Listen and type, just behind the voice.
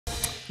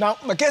Now,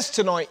 my guest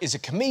tonight is a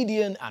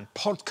comedian and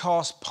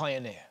podcast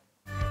pioneer.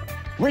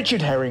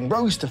 Richard Herring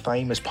rose to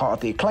fame as part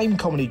of the acclaimed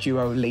comedy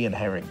duo Lee and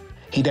Herring.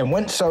 He then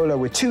went solo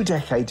with 2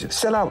 decades of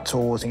sell-out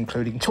tours,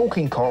 including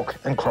Talking Cock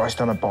and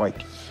Christ on a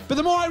Bike. But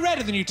the more I read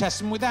of the New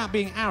Testament without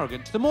being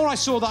arrogant, the more I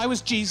saw that I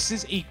was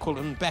Jesus' equal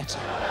and better.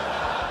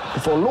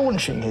 Before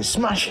launching his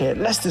smash hit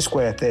Leicester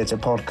Square Theatre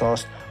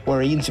podcast,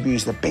 where he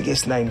interviews the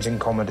biggest names in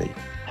comedy.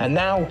 And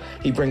now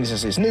he brings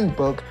us his new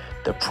book,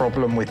 The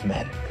Problem with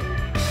Men.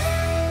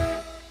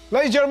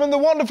 Ladies and gentlemen, the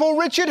wonderful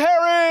Richard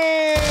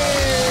Herring!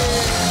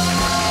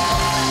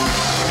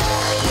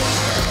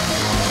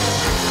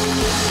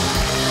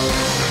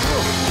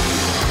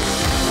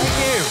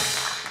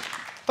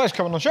 Thanks for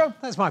coming on the show.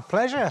 That's my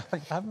pleasure.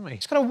 Thanks for having me.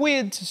 It's kind of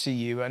weird to see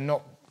you and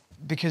not...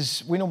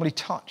 because we normally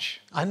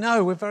touch. I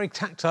know, we're very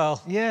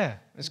tactile. Yeah,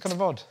 it's kind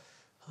of odd.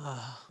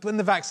 When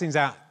the vaccine's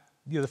out,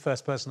 you're the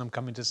first person I'm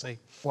coming to see.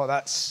 Well,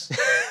 that's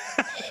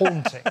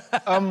haunting.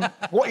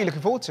 What are you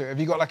looking forward to? Have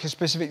you got, like, a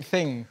specific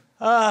thing?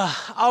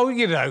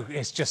 You know,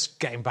 it's just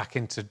getting back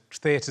into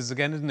theatres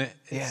again, isn't it?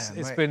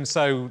 It's been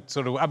so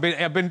sort of... I've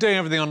been doing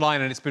everything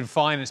online and it's been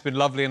fine, it's been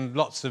lovely and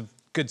lots of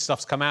good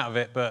stuff's come out of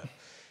it, but...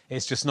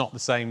 it's just not the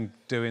same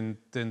doing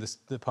the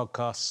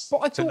podcasts. But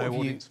I thought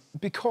of you,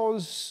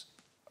 because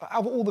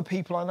of all the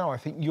people I know, I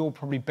think you're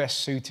probably best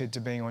suited to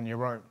being on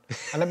your own.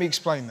 And let me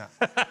explain that.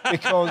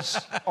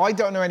 Because I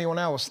don't know anyone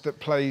else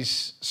that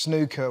plays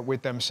snooker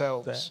with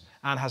themselves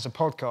and has a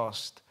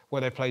podcast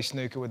where they play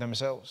snooker with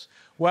themselves.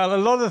 Well, a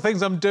lot of the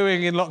things I'm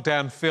doing in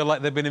lockdown feel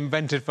like they've been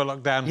invented for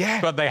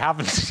lockdown, but they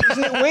haven't.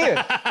 Isn't it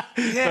weird?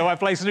 Yeah. So I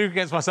play snooker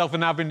against myself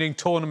and now I've been doing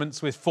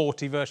tournaments with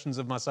 40 versions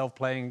of myself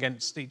playing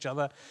against each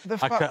other.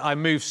 I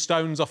move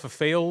stones off a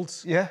field.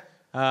 Yeah.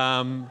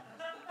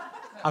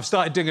 I've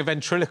started doing a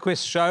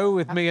ventriloquist show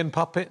with me and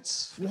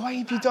puppets. Why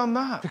have you done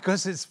that?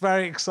 Because it's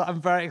very exciting.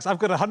 I'm very excited. I've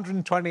got a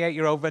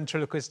 128-year-old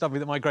ventriloquist dummy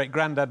that my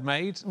great-granddad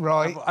made.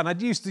 Right. And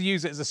I'd used to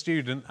use it as a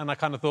student and I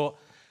kind of thought,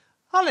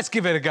 oh, let's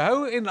give it a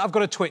go. I've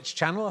got a Twitch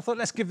channel. I thought,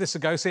 let's give this a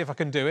go, see if I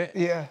can do it.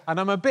 Yeah. And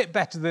I'm a bit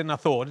better than I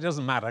thought. It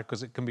doesn't matter,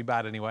 because it can be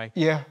bad anyway.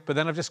 Yeah. But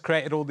then I've just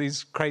created all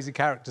these crazy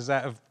characters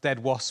out of dead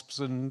wasps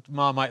and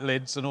Marmite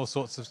lids and all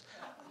sorts of...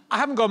 I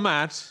haven't gone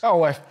mad.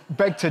 Oh, I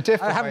beg to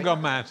differ, I haven't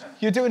gone mad.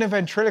 You're doing a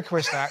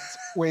ventriloquist act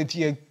with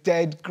your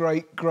dead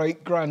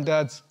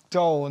great-great-granddad's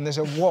doll and there's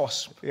a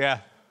wasp. Yeah.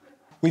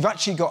 We've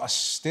actually got a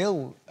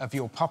still of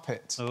your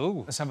puppet.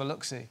 Ooh. Let's have a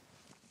look-see.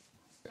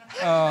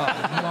 Oh,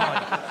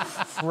 my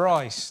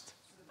Christ.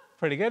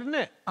 Pretty good, isn't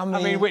it? I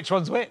mean, which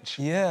one's which?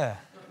 Yeah.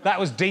 That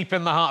was deep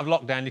in the heart of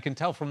lockdown. You can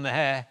tell from the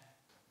hair.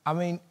 I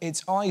mean,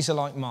 its eyes are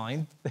like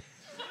mine.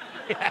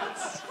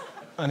 Yes.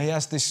 And he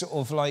has this sort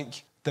of,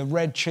 like, the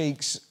red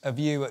cheeks of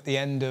you at the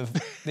end of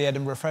the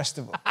Edinburgh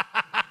Festival.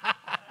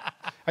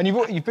 And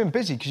you've been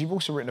busy, because you've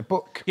also written a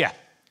book. Yeah.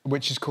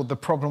 Which is called The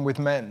Problem with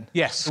Men.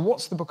 Yes. So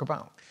what's the book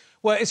about?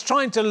 Well, it's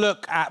trying to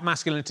look at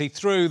masculinity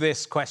through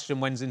this question,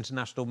 when's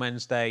International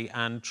Men's Day,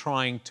 and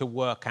trying to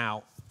work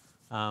out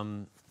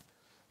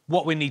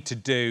what we need to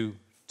do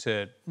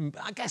to,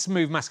 I guess,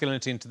 move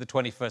masculinity into the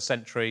 21st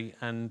century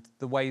and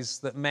the ways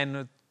that men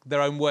are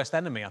their own worst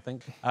enemy, I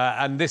think.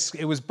 And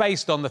it was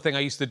based on the thing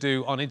I used to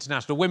do on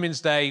International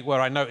Women's Day,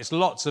 where I noticed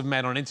lots of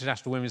men on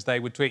International Women's Day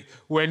would tweet,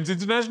 when's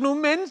International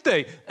Men's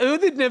Day? Oh,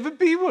 there'd never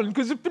be one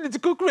because the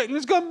political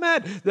correctness gone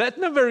mad. That's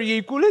not very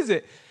equal, is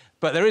it?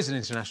 But there is an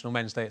International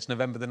Men's Day. It's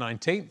November the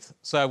 19th.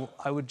 So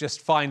I would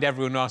just find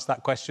everyone who asked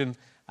that question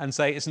and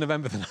say it's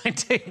November the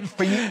 19th.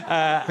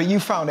 But you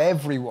found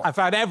everyone. I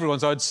found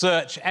everyone, so I'd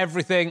search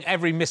everything,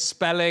 every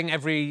misspelling,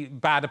 every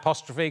bad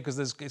apostrophe, because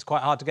it's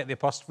quite hard to get the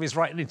apostrophes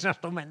right on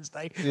International Men's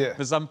Day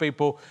for some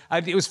people.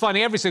 And it was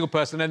finding every single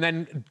person, and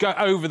then go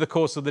over the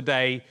course of the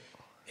day,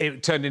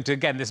 it turned into,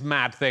 again, this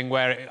mad thing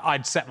where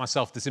I'd set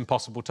myself this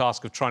impossible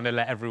task of trying to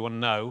let everyone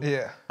know.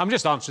 Yeah. I'm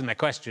just answering their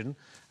question.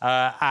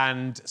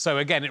 And so,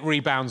 again, it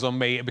rebounds on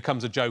me. It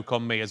becomes a joke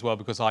on me as well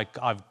because I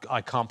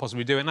can't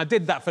possibly do it. And I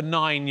did that for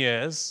 9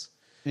 years.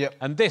 Yep.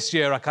 And this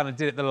year I kind of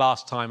did it the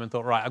last time and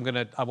thought, right,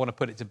 I want to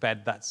put it to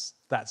bed. That's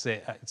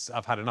it.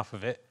 I've had enough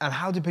of it. And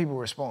how do people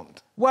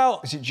respond?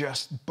 Well... is it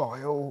just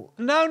bile?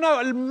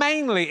 No,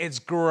 mainly it's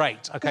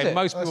great. OK,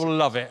 most people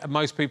love it. And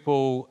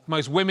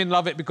most women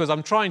love it because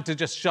I'm trying to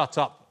just shut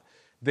up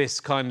this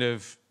kind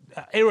of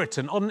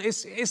irritant.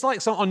 It's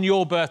like on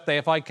your birthday,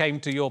 if I came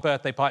to your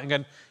birthday party and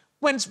going,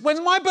 When's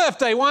my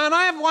birthday? Why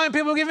aren't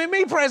people giving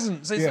me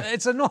presents?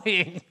 It's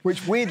annoying.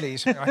 Which, weirdly,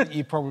 is something I think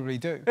you probably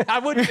do. I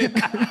would do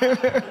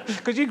that.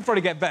 Because you can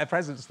probably get better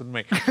presents than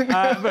me.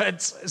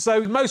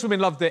 So most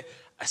women loved it.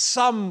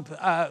 Some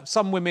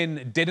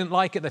women didn't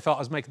like it. They felt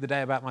I was making the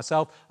day about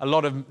myself. A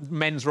lot of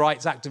men's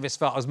rights activists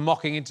felt I was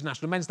mocking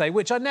International Men's Day,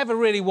 which I never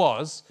really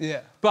was.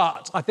 Yeah.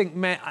 But I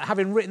think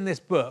having written this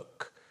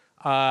book,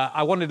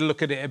 I wanted to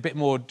look at it a bit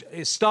more,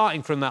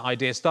 starting from that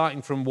idea,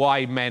 starting from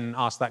why men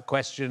ask that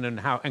question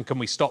and can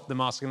we stop them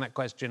asking that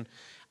question,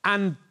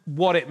 and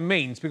what it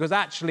means, because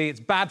actually it's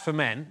bad for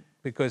men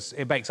because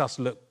it makes us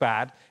look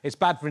bad. It's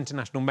bad for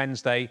International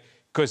Men's Day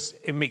because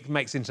it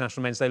makes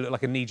International Men's Day look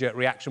like a knee-jerk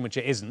reaction, which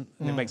it isn't.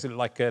 And it makes it look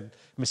like a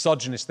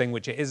misogynist thing,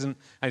 which it isn't.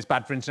 And it's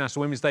bad for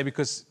International Women's Day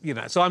because, you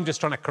know, so I'm just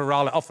trying to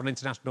corral it off on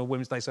International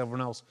Women's Day so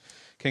everyone else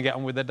can get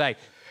on with their day.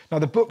 Now,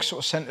 the book sort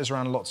of centres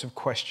around lots of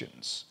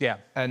questions. Yeah.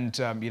 And,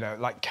 you know,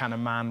 like, can a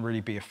man really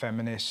be a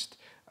feminist?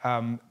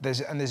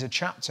 There's a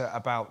chapter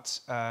about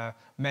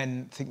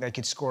men think they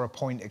could score a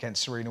point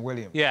against Serena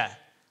Williams. Yeah.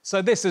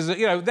 So this is,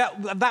 you know,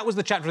 that was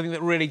the chapter, I think,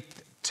 that really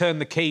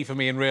turned the key for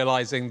me in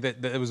realising that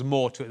there was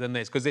more to it than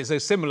this, because it's a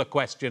similar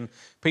question.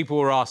 People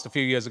were asked a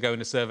few years ago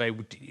in a survey,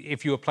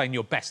 if you were playing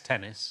your best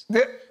tennis,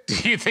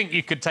 do you think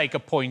you could take a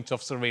point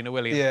off Serena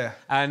Williams? Yeah.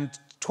 And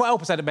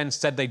 12% of men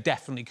said they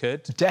definitely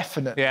could.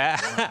 Definitely.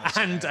 Yeah.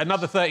 And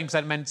another 13%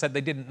 of men said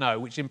they didn't know,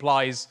 which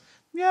implies,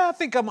 yeah, I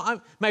think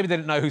maybe they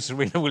didn't know who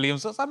Serena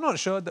Williams was. I'm not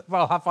sure.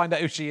 Well, I'll find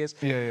out who she is.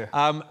 Yeah,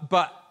 yeah.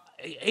 But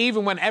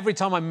even when every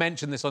time I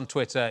mention this on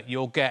Twitter,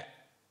 you'll get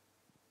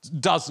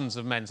dozens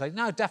of men say,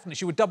 no, definitely,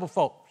 she would double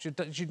fault. She'd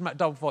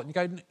double fault. And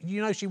you go, you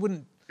know, she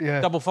wouldn't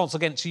double faults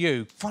against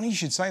you. Funny you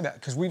should say that,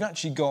 because we've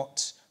actually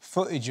got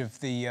footage of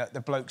the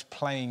blokes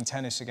playing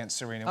tennis against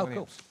Serena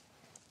Williams.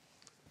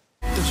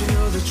 Cool. Did you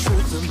know the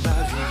truth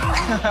about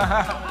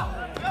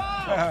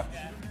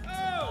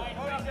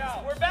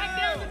We're back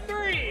down to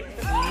 3.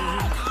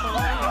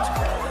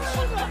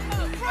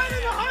 Right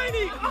in the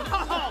hiney.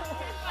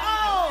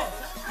 Oh,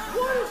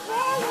 what is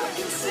wrong? I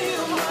can see you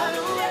right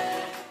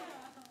away.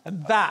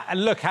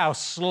 And look how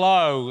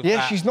slow.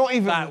 Yeah, she's not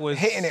even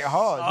hitting it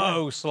hard.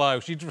 So slow.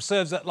 She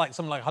serves at like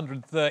something like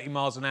 130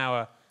 miles an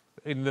hour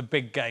in the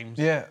big games.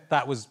 Yeah.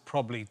 That was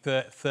probably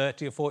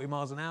 30 or 40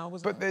 miles an hour,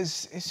 wasn't it? But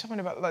it's something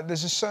about, like,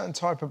 there's a certain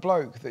type of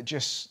bloke that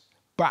just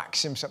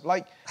backs himself.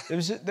 Like, there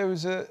was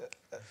a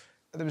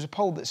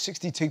poll that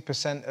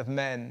 62% of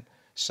men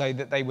say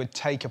that they would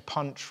take a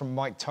punch from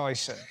Mike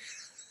Tyson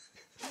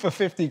for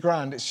 50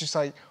 grand. It's just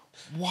like,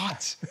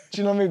 what?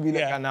 Do you know what I mean?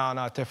 Like,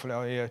 no,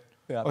 definitely. Oh,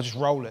 yeah. I'll just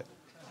roll it.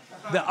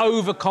 The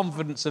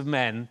overconfidence of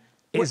men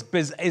is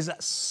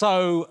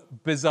so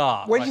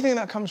bizarre. Where do you think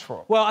that comes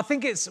from? Well, I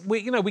think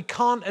we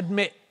can't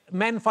admit.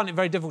 Men find it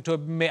very difficult to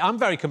admit. I'm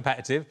very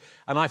competitive,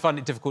 and I find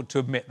it difficult to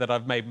admit that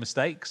I've made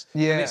mistakes.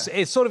 Yeah. And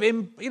it's sort of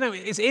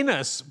it's in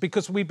us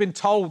because we've been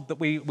told that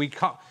we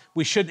can't.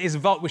 We're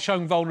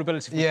showing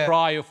vulnerability if we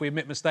cry, or if we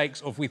admit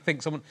mistakes, or if we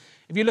think someone.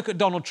 If you look at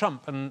Donald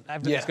Trump and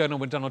everything that's going on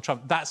with Donald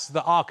Trump, that's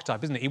the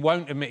archetype, isn't it? He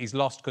won't admit he's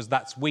lost because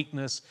that's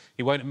weakness.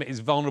 He won't admit he's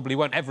vulnerable. He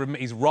won't ever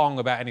admit he's wrong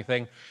about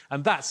anything,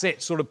 and that's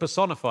it, sort of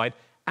personified.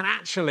 And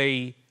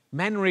actually,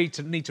 men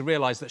need to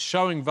realise that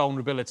showing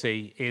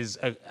vulnerability is,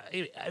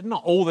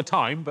 not all the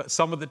time, but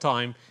some of the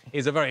time,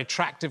 is a very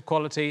attractive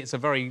quality. It's a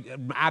very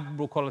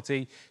admirable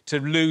quality. To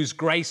lose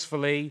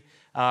gracefully,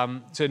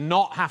 to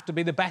not have to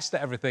be the best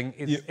at everything,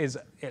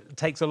 it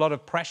takes a lot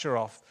of pressure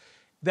off.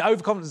 The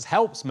overconfidence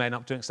helps men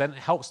up to an extent. It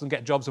helps them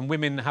get jobs, and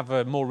women have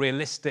a more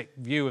realistic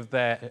view of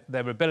their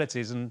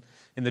abilities. And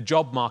in the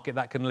job market,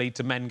 that can lead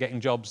to men getting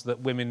jobs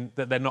that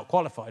they're not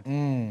qualified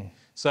for.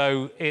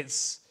 So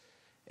it's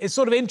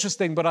sort of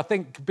interesting, but I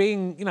think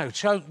being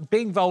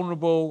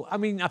vulnerable. I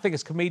mean, I think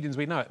as comedians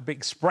we know it. But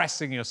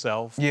expressing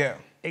yourself. Yeah.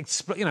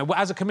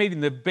 As a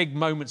comedian, the big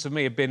moments of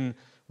me have been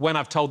when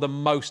I've told the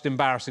most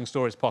embarrassing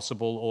stories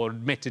possible or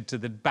admitted to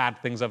the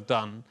bad things I've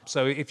done.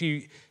 So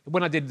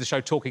when I did the show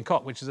Talking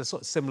Cock, which is a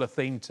sort of similar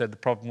theme to The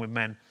Problem with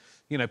Men,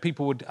 I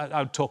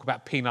would talk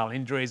about penile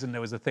injuries, and there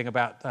was a thing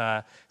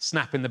about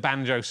snapping the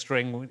banjo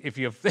string. If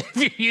you're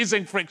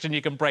using friction,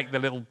 you can break the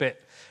little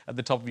bit at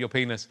the top of your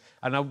penis.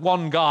 And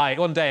one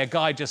day, a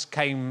guy just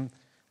came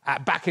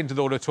back into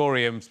the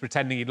auditorium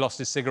pretending he'd lost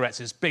his cigarettes,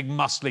 this big,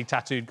 muscly,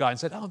 tattooed guy, and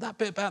said, "Oh, that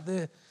bit about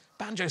the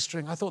banjo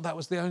string, I thought that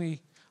was the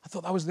only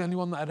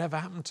one that had ever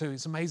happened to.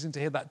 It's amazing to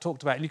hear that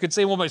talked about." And you could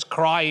see him almost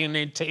crying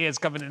and tears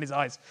coming in his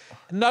eyes.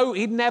 No,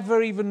 he'd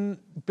never even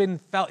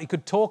felt he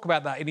could talk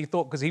about that, and he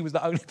thought because he was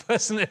the only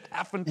person it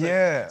happened to.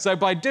 Yeah. So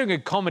by doing a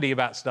comedy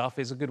about stuff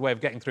is a good way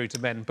of getting through to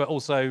men, but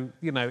also,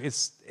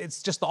 it's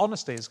just the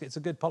honesty. It's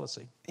a good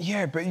policy.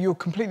 Yeah, but you're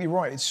completely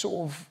right. It's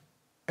sort of,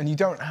 and you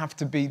don't have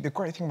to be, the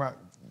great thing about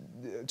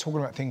talking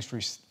about things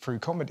through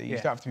comedy, you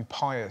don't have to be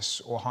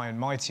pious or high and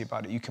mighty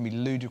about it. You can be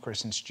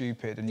ludicrous and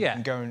stupid, and you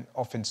can go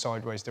off in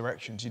sideways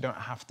directions. You don't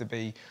have to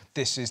be,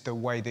 this is the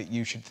way that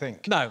you should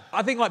think. No,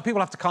 I think people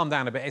have to calm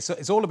down a bit.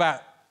 It's all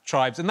about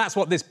tribes, and that's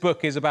what this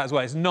book is about as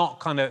well. It's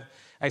not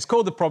it's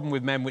called The Problem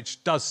with Men,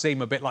 which does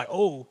seem a bit like,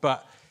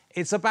 but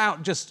it's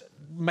about just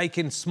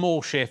making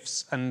small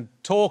shifts and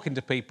talking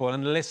to people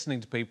and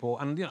listening to people.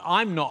 And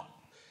I'm not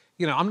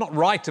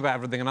right about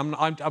everything, and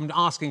I'm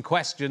asking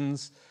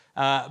questions.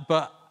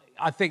 But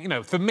I think,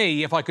 for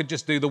me, if I could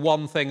just do the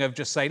one thing of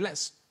just say,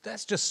 let's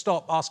just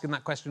stop asking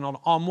that question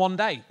on one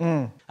day.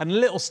 And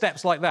little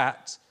steps like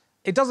that,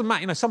 it doesn't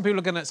matter. Some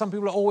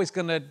people are always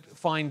going to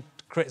find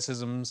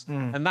criticisms,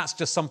 and that's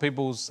just some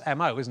people's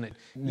MO, isn't it?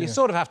 You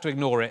sort of have to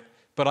ignore it.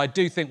 But I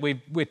do think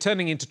we're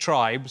turning into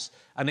tribes,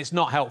 and it's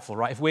not helpful,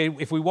 right?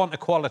 If we want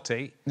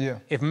equality,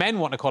 if men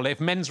want equality,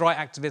 if men's rights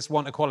activists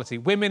want equality,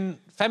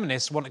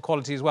 feminists want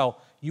equality as well,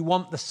 You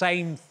want the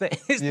same thing.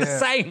 It's the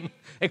same.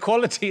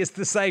 Equality is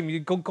the same.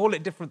 You can call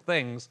it different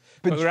things,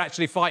 but we're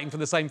actually fighting for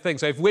the same thing.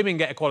 So if women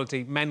get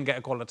equality, men get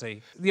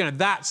equality. You know,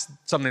 that's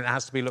something that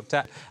has to be looked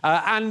at.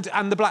 And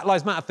the Black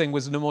Lives Matter thing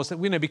was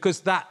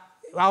because that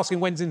asking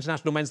when's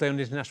International Men's Day and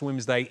International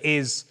Women's Day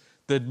is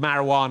the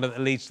marijuana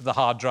that leads to the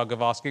hard drug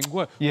of asking,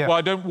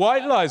 why don't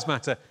white lives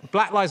matter?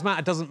 Black Lives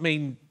Matter doesn't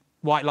mean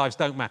white lives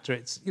don't matter.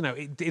 It's, you know,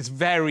 it's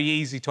very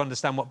easy to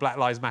understand what Black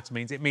Lives Matter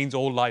means. It means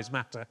all lives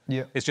matter.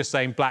 Yeah. It's just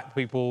saying black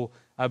people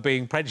are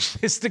being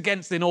prejudiced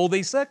against in all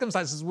these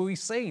circumstances we've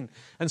seen.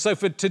 And so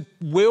to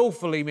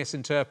willfully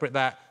misinterpret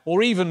that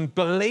or even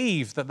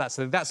believe that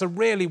that's a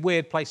really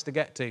weird place to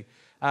get to.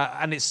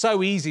 And it's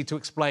so easy to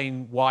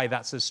explain why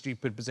that's a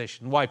stupid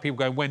position, why people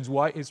go, when's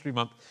White History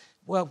Month?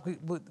 Well,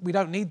 we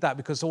don't need that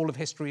because all the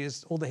history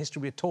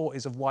we're taught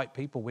is of white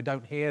people. We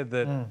don't hear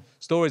the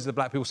stories of the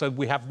black people, so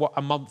we have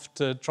a month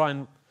to try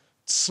and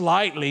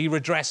slightly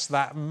redress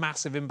that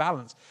massive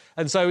imbalance.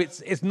 And so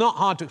it's not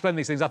hard to explain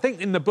these things. I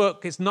think in the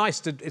book, it's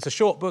a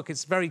short book,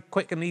 it's very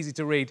quick and easy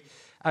to read.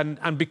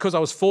 And because I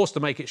was forced to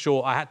make it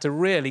short, I had to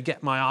really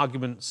get my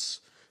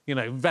arguments, you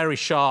know, very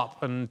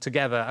sharp and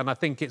together. And I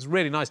think it's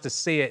really nice to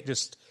see it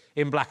just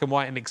in black and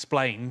white and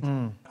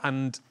explained.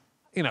 And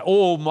you know,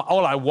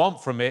 all I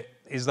want from it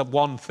is the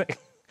one thing,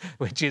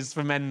 which is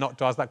for men not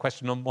to ask that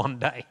question on one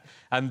day.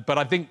 But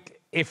I think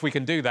if we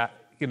can do that,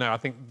 you know, I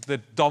think the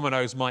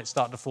dominoes might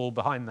start to fall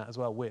behind that as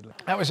well, weirdly.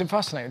 That was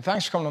fascinating.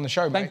 Thanks for coming on the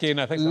show, mate. Thank you.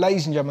 No, thanks.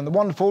 Ladies and gentlemen, the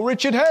wonderful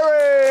Richard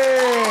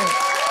Herring!